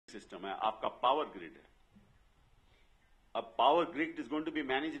System है, आपका power grid है. अब power grid is going to be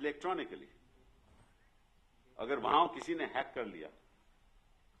manage electronically. अगर वहां किसी ने हैक कर लिया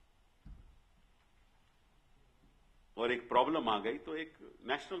और एक प्रॉब्लम आ गई तो एक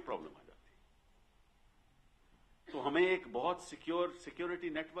नेशनल प्रॉब्लम आ जाती. तो हमें एक बहुत सिक्योरिटी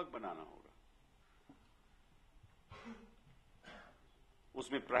नेटवर्क बनाना होगा.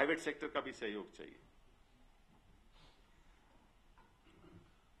 उसमें प्राइवेट सेक्टर का भी सहयोग चाहिए.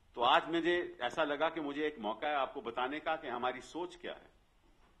 तो आज मुझे ऐसा लगा कि मुझे एक मौका है आपको बताने का कि हमारी सोच क्या है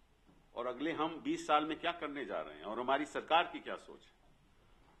और अगले हम 20 साल में क्या करने जा रहे हैं और हमारी सरकार की क्या सोच है.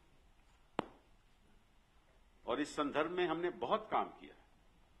 और इस संदर्भ में हमने बहुत काम किया है.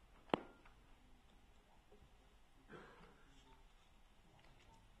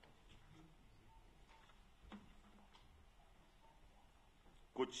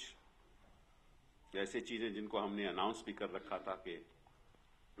 कुछ ऐसे चीजें जिनको हमने अनाउंस भी कर रखा था कि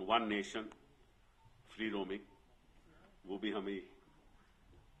वन नेशन फ्री रोमिंग, वो भी हम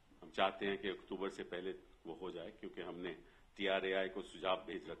चाहते हैं कि अक्टूबर से पहले वो हो जाए, क्योंकि हमने TRAI को सुझाव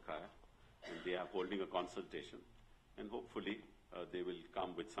भेज रखा है. And they are holding a consultation, and hopefully they will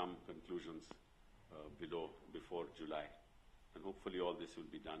come with some conclusions before July, and hopefully all this will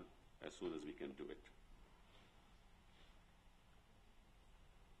be done as soon as we can do it.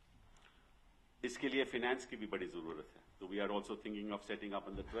 इसके लिए finance की भी बड़ी जरूरत है. So we are also thinking of setting up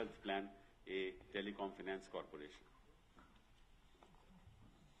in the 12th plan a telecom finance corporation.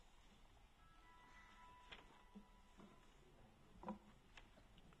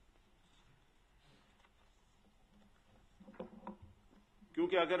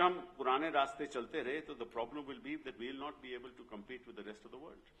 क्योंकि अगर हम पुराने रास्ते चलते रहे तो the problem will be that we will not be able to compete with the rest of the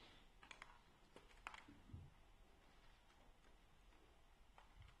world.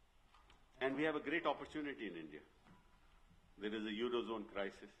 And we have a great opportunity in India. There is a eurozone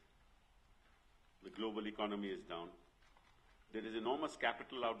crisis. The global economy is down. There is enormous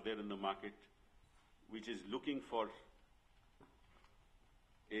capital out there in the market which is looking for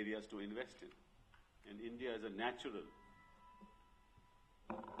areas to invest in. And India is a natural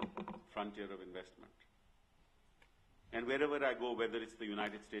frontier of investment. And wherever I go, whether it's the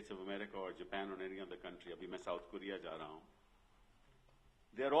United States of America or Japan or any other country, abhi main South Korea ja raha hu,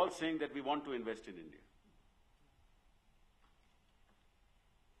 they are all saying that we want to invest in India.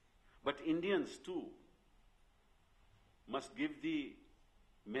 But Indians too must give the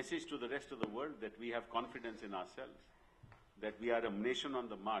message to the rest of the world that we have confidence in ourselves, that we are a nation on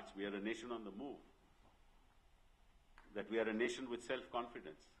the march, we are a nation on the move, that we are a nation with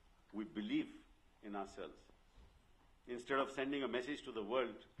self-confidence. We believe in ourselves, instead of sending a message to the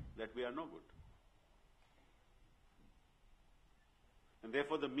world that we are no good. And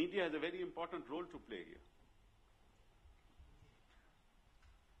therefore the media has a very important role to play here.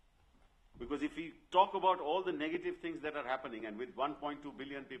 Because if we talk about all the negative things that are happening, and with 1.2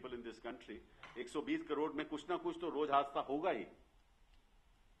 billion people in this country, 120 crore में कुछ ना कुछ तो रोज हादसा होगा ही,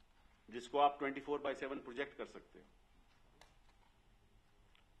 जिसको आप 24/7 project कर सकते हो.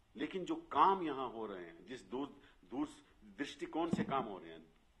 लेकिन जो काम यहां हो रहे हैं, जिस दूर दृष्टिकोण से काम हो रहे हैं,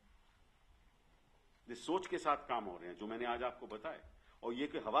 जिस सोच के साथ काम हो रहे हैं, जो मैंने आज आपको बताया, और ये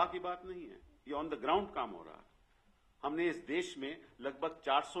कोई हवा की बात नहीं है, ये ऑन द ग्राउंड काम हो रहा है. हमने इस देश में लगभग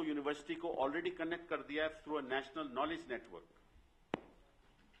 400 यूनिवर्सिटी को ऑलरेडी कनेक्ट कर दिया है through a national knowledge network.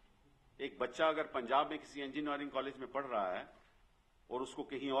 एक बच्चा अगर पंजाब में किसी इंजीनियरिंग कॉलेज में पढ़ रहा है और उसको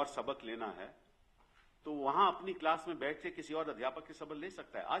कहीं और सबक लेना है, तो वहां अपनी क्लास में बैठ के किसी और अध्यापक के सबक ले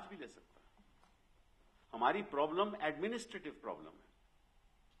सकता है, आज भी ले सकता है. हमारी प्रॉब्लम एडमिनिस्ट्रेटिव प्रॉब्लम है.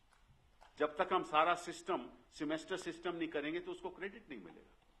 जब तक हम सारा सिस्टम सेमेस्टर सिस्टम नहीं करेंगे तो उसको क्रेडिट नहीं मिलेगा.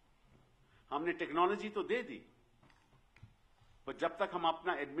 हमने टेक्नोलॉजी तो दे दी, पर जब तक हम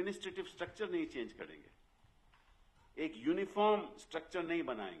अपना एडमिनिस्ट्रेटिव स्ट्रक्चर नहीं चेंज करेंगे, एक यूनिफॉर्म स्ट्रक्चर नहीं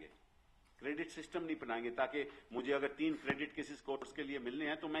बनाएंगे, क्रेडिट सिस्टम नहीं बनाएंगे, ताकि मुझे अगर 3 क्रेडिट किसी कोर्स के लिए मिलने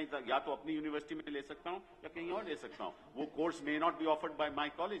हैं तो मैं या तो अपनी यूनिवर्सिटी में ले सकता हूं या कहीं और ले सकता हूं. वो course may not be offered by my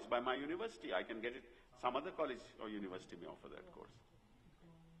college, bye my university. I can get it some other college और यूनिवर्सिटी में offer that course.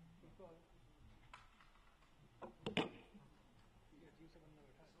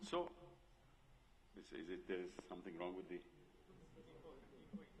 So, there is something wrong with the...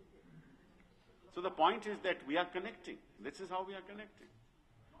 So the point is that we are connecting. This is how we are connecting.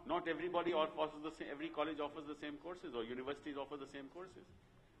 Not everybody offers the same, every college offers the same courses or universities offer the same courses.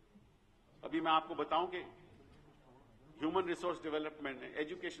 अभी मैं आपको बताऊं कि human resource development में,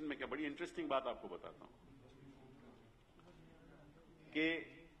 education में क्या बड़ी interesting बात आपको बताता हूं कि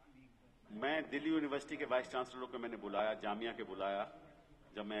मैं दिल्ली यूनिवर्सिटी के वाइस चांसलरों को मैंने बुलाया, जामिया के बुलाया.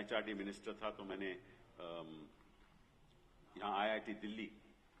 जब मैं HRD मिनिस्टर था तो मैंने यहां IIT दिल्ली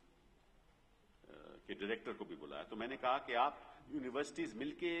के डायरेक्टर को भी बुलाया, तो मैंने कहा कि आप यूनिवर्सिटीज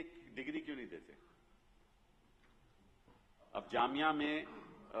मिलके एक डिग्री क्यों नहीं देते? अब जामिया में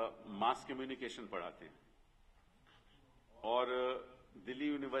मास कम्युनिकेशन पढ़ाते हैं और दिल्ली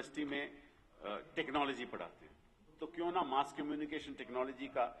यूनिवर्सिटी में टेक्नोलॉजी पढ़ाते हैं, तो क्यों ना मास कम्युनिकेशन टेक्नोलॉजी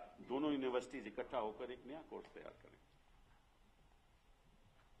का दोनों यूनिवर्सिटीज इकट्ठा होकर एक नया कोर्स तैयार करें?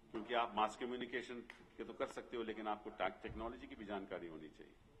 क्योंकि आप मास कम्युनिकेशन के तो कर सकते हो, लेकिन आपको टेक्नोलॉजी की भी जानकारी होनी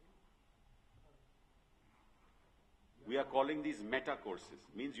चाहिए. We are calling these meta courses.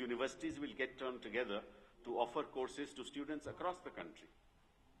 Means universities will get turned together to offer courses to students across the country.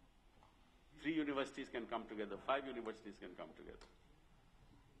 3 universities can come together, 5 universities can come together,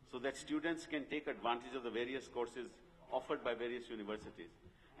 so that students can take advantage of the various courses offered by various universities.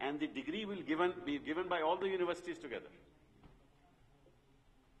 And the degree will be given by all the universities together.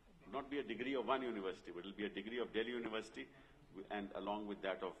 It will not be a degree of one university, but it will be a degree of Delhi University and along with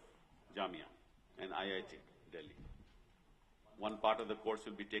that of Jamia and IIT Delhi. One part of the course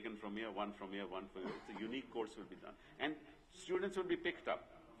will be taken from here, one from here, one from here. It's a unique course will be done. And students will be picked up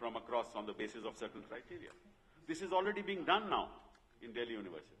from across on the basis of certain criteria. This is already being done now in Delhi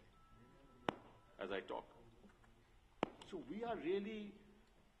University as I talk. So we are really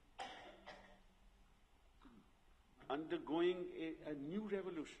undergoing a new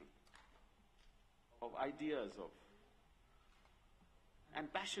revolution of ideas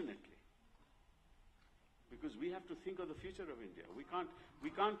and passionately. Because we have to think of the future of India. We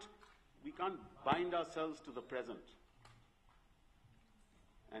can't bind ourselves to the present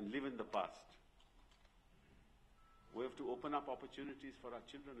and live in the past. We have to open up opportunities for our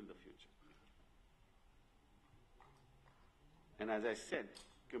children in the future. And as I said,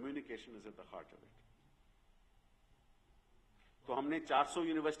 communication is at the heart of it. तो हमने 400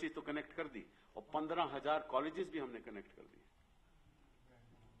 university तो connect कर दी और 15,000 colleges भी हमने connect कर दिए.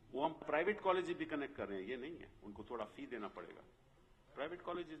 वो हम प्राइवेट कॉलेजेस भी कनेक्ट कर रहे हैं, ये नहीं है, उनको थोड़ा फी देना पड़ेगा. प्राइवेट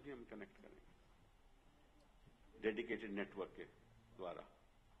कॉलेजेस भी हम कनेक्ट करेंगे डेडिकेटेड नेटवर्क के द्वारा.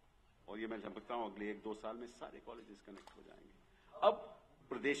 और ये मैं समझता हूं अगले 1-2 साल में सारे कॉलेजेस कनेक्ट हो जाएंगे. अब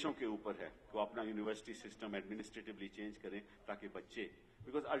प्रदेशों के ऊपर है कि वो अपना यूनिवर्सिटी सिस्टम एडमिनिस्ट्रेटिवली चेंज करें ताकि बच्चे,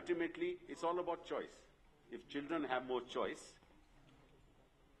 because ultimately it's all about choice. If children have more choice,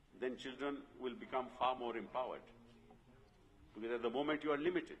 then children will become far more empowered. Because at the moment you are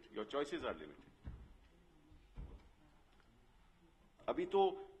limited, your choices are limited. अभी तो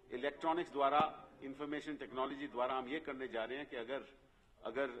electronics द्वारा, information technology द्वारा हम ये करने जा रहे हैं कि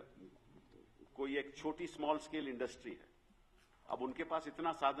अगर कोई एक छोटी स्मॉल स्केल इंडस्ट्री है, अब उनके पास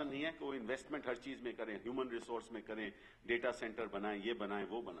इतना साधन नहीं है कि वो इन्वेस्टमेंट हर चीज में करें, ह्यूमन रिसोर्स में करें, डेटा सेंटर बनाएं, ये बनाएं,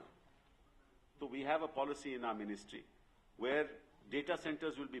 वो बनाएं. तो we have a policy in our ministry where data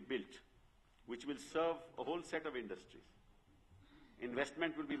centers will be built, which will serve a whole set of industries.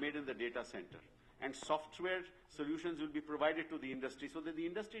 Investment will be made in the data center, and software solutions will be provided to the industry so that the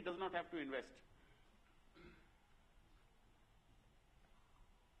industry does not have to invest.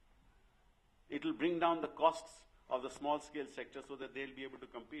 It will bring down the costs of the small scale sector so that they'll be able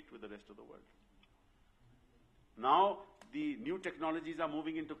to compete with the rest of the world. Now, the new technologies are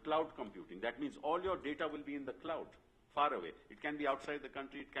moving into cloud computing. That means all your data will be in the cloud. Far away. It can be outside the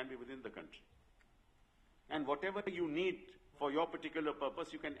country, it can be within the country. And whatever you need for your particular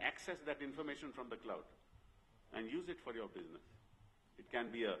purpose, you can access that information from the cloud and use it for your business. It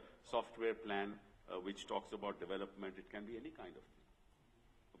can be a software plan which talks about development. It can be any kind of thing.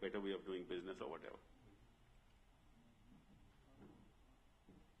 A better way of doing business or whatever.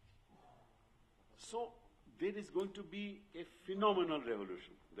 So there is going to be a phenomenal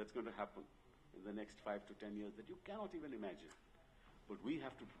revolution that's going to happen in the next 5 to 10 years that you cannot even imagine. But we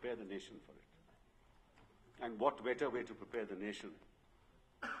have to prepare the nation for it. And what better way to prepare the nation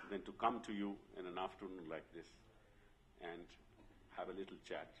than to come to you in an afternoon like this and have a little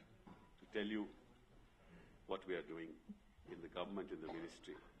chat to tell you what we are doing in the government, in the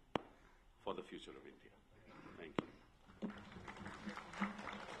ministry, for the future of India. Thank you.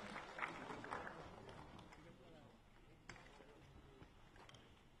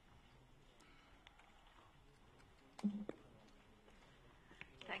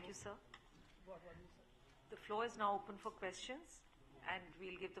 Thank you, sir. The floor is now open for questions, and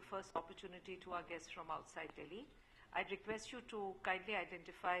we'll give the first opportunity to our guests from outside Delhi. I'd request you to kindly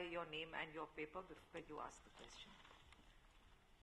identify your name and your paper before you ask the question.